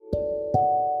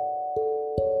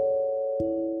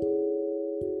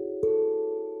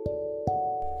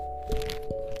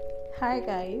Hi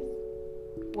guys,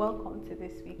 welcome to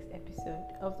this week's episode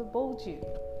of The Bold You.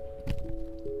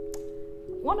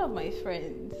 One of my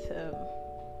friends,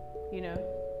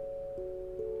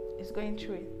 is going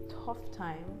through a tough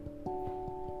time,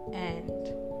 and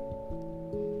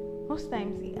most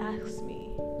times he asks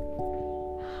me,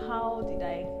 how did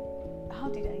I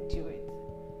do it?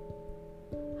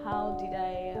 How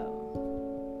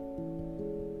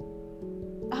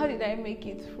did I make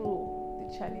it through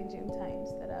the challenging times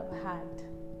that I've had?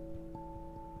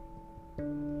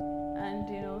 And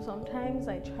sometimes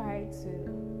I try to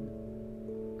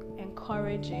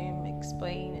encourage him,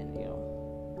 explain, and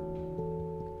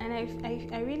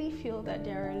I really feel that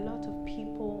there are a lot of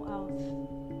people out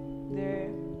there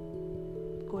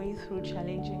going through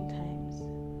challenging times.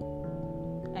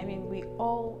 I mean, we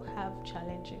all have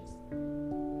challenges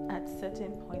at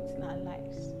certain points in our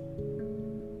lives.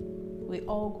 We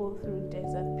all go through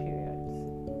desert periods,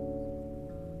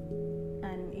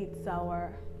 and it's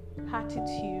our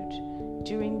attitude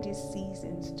during these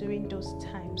seasons, during those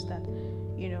times that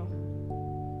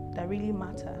really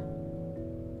matter.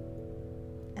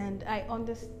 And I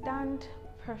understand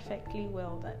perfectly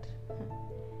well that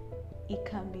it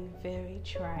can be very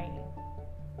trying,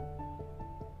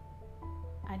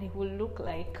 and it will look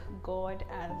like God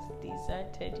has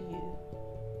deserted you.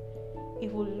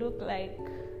 It will look like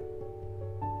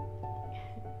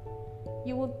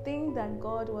you would think that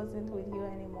God wasn't with you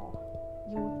anymore.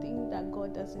 You would think that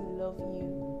God doesn't love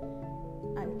you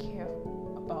and care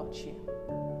about you.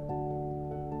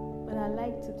 But I'd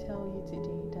like to tell you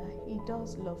today that He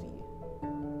does love you.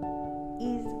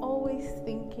 He's always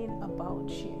thinking about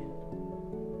you.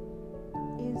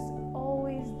 He's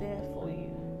always there for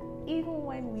you. Even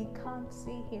when we can't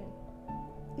see Him,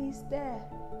 He's there.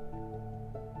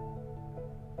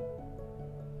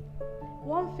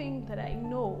 One thing that I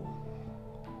know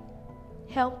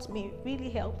really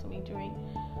helped me during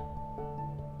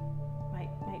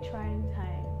my trying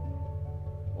time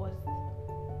was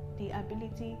the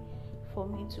ability for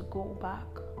me to go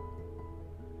back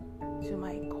to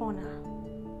my corner,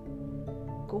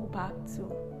 go back to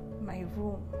my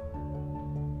room,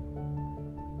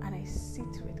 and I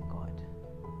sit with God.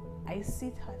 I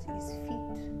sit at His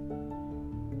feet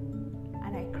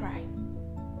and I cry.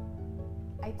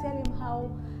 I tell Him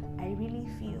how I really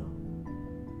feel.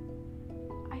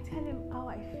 I tell Him how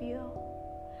I feel.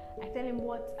 I tell Him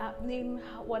what's happening,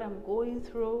 what I'm going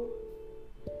through.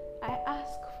 I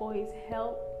ask for His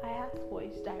help. I ask for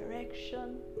His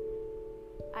direction.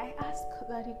 I ask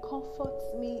that He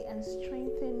comforts me and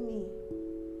strengthens me.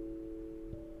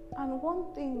 And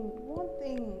one thing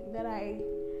that I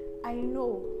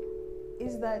know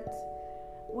is that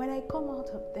when I come out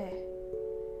of there,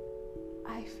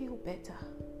 I feel better.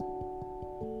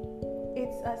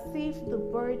 It's as if the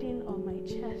burden on my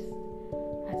chest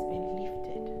has been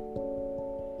lifted,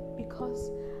 because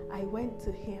I went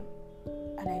to Him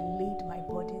and I laid my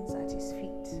burdens at His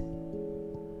feet.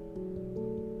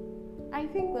 I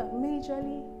think that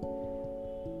majorly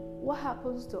what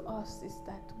happens to us is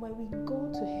that when we go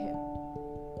to Him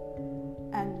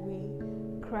and we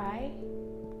cry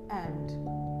and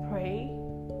pray,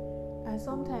 and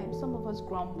sometimes some of us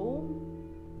grumble,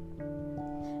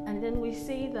 and then we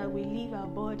say that we leave our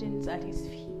burdens at His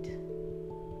feet.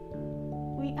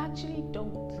 We actually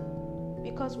don't,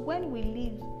 because when we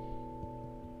leave,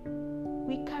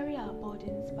 we carry our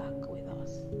burdens back with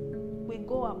us. We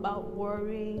go about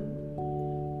worrying,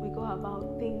 we go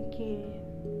about thinking.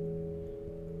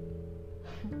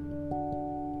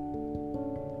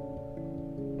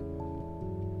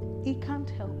 It can't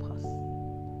help us.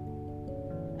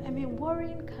 I mean,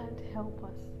 worrying can't help us.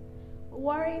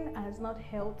 Worrying has not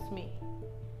helped me.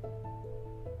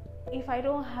 If I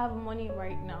don't have money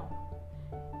right now,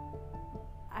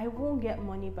 I won't get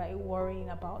money by worrying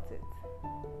about it.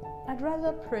 I'd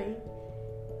rather pray,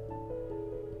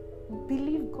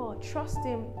 believe God, trust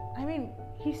Him. I mean,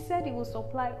 He said He will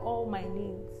supply all my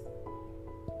needs.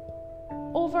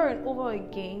 Over and over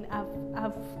again,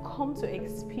 I've come to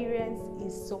experience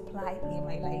His supply in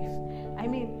my life. I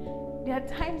mean, there are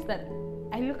times that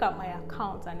I look at my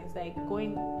account and it's like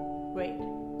going red.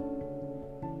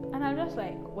 And I'm just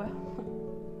like, well,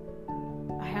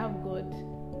 I have God.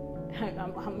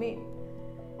 I mean,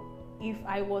 if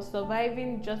I was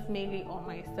surviving just mainly on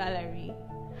my salary,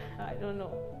 I don't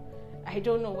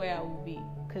know where I would be.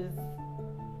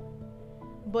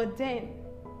 But then,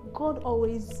 God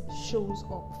always shows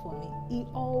up for me. He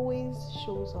always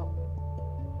shows up.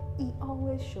 He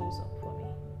always shows up for me.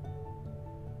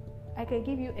 I can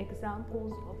give you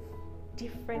examples of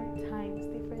different times,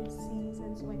 different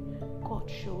seasons when God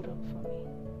showed up for me.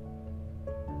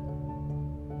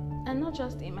 And not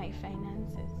just in my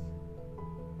finances,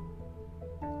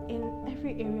 in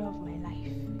every area of my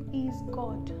life. He is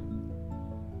God.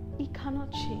 He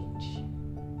cannot change.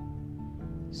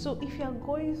 So if you are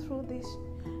going through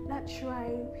that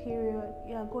trying period,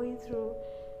 you are going through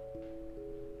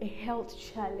a health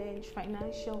challenge,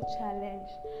 financial challenge,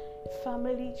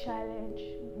 family challenge,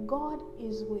 God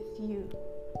is with you.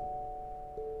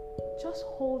 Just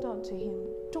hold on to Him.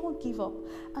 Don't give up.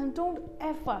 And don't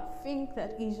ever think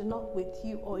that He's not with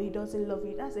you or He doesn't love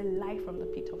you. That's a lie from the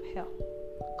pit of hell.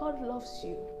 God loves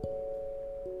you.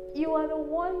 You are the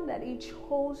one that He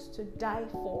chose to die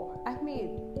for. I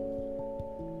mean,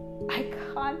 I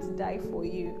can't die for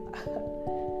you.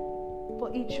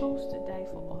 But He chose to die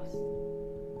for us.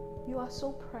 You are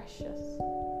so precious.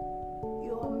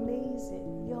 You are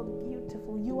amazing. You are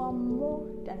beautiful. You are more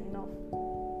than enough.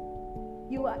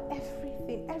 You are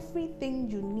everything. Everything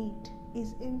you need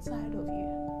is inside of you.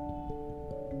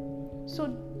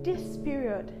 So this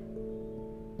period,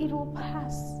 it will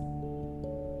pass.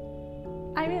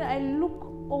 I mean, I look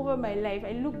over my life,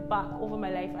 I look back over my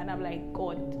life, and I'm like,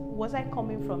 God, was I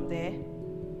coming from there?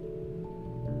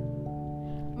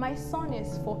 My son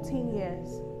is 14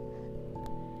 years.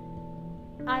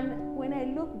 And when I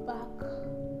look back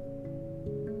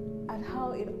at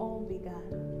how it all began,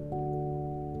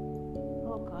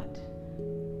 oh God,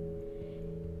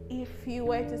 if you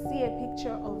were to see a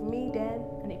picture of me then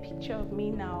and a picture of me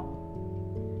now,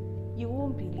 you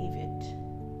won't believe it.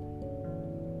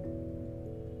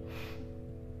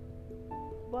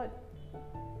 But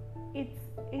it's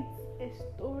a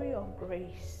story of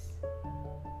grace.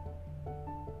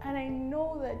 And I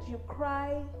know that you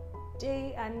cry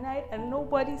day and night and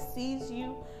nobody sees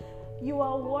you. You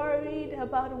are worried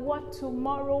about what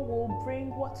tomorrow will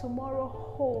bring, what tomorrow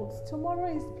holds.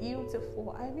 Tomorrow is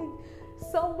beautiful. I mean,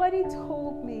 somebody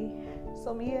told me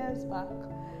some years back,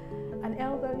 an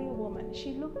elderly woman,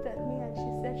 she looked at me and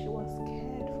she said she was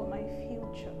scared for my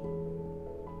future.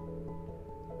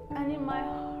 And in my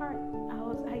heart,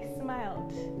 I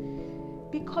smiled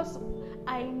because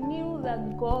I knew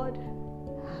that God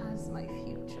has my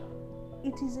future.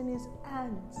 It is in His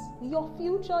hands. Your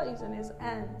future is in His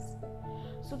hands.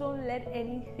 So don't let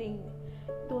anything,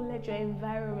 don't let your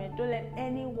environment, don't let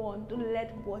anyone, don't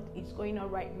let what is going on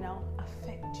right now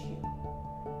affect you.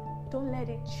 Don't let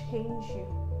it change you.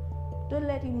 Don't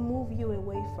let it move you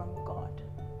away from God.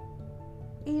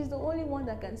 He is the only one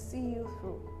that can see you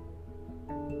through.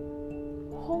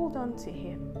 Hold on to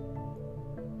Him.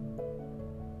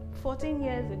 14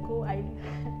 years ago,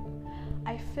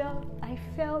 I felt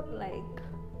like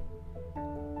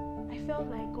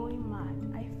going mad.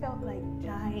 I felt like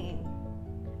dying.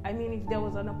 I mean, if there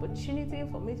was an opportunity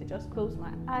for me to just close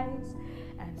my eyes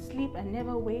and sleep and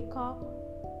never wake up,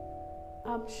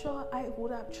 I'm sure I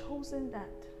would have chosen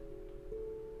that.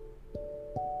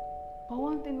 But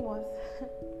one thing was,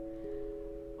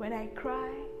 when I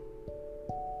cry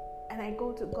and I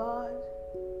go to God,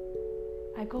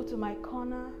 I go to my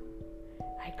corner,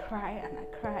 I cry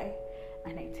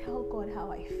and I tell God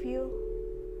how I feel.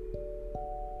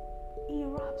 He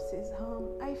wraps His arm.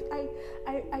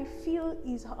 I feel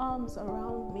His arms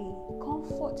around me,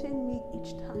 comforting me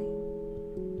each time.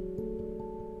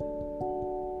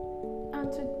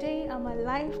 And today I'm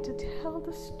alive to tell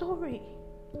the story.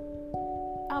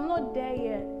 I'm not there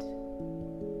yet,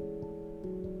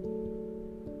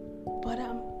 but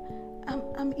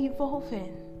I'm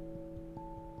evolving.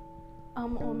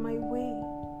 I'm on my way.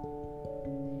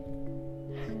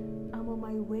 I'm on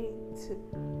my way to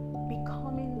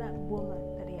becoming that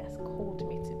woman that He has called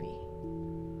me to be.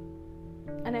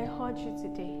 And I urge you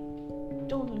today,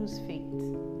 don't lose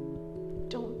faith.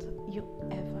 Don't you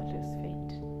ever lose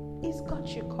faith. He's got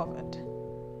you covered.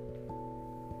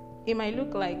 It might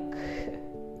look like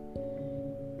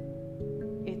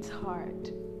it's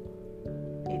hard,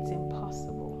 it's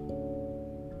impossible,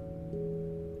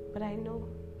 but I know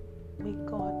with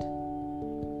God,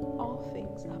 all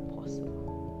things are possible.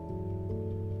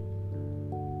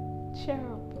 Cheer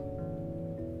up.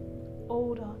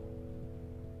 Hold on.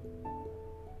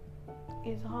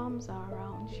 His arms are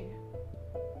around you.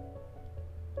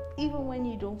 Even when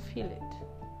you don't feel it,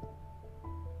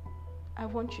 I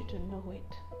want you to know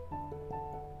it.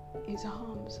 His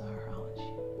arms are around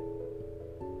you.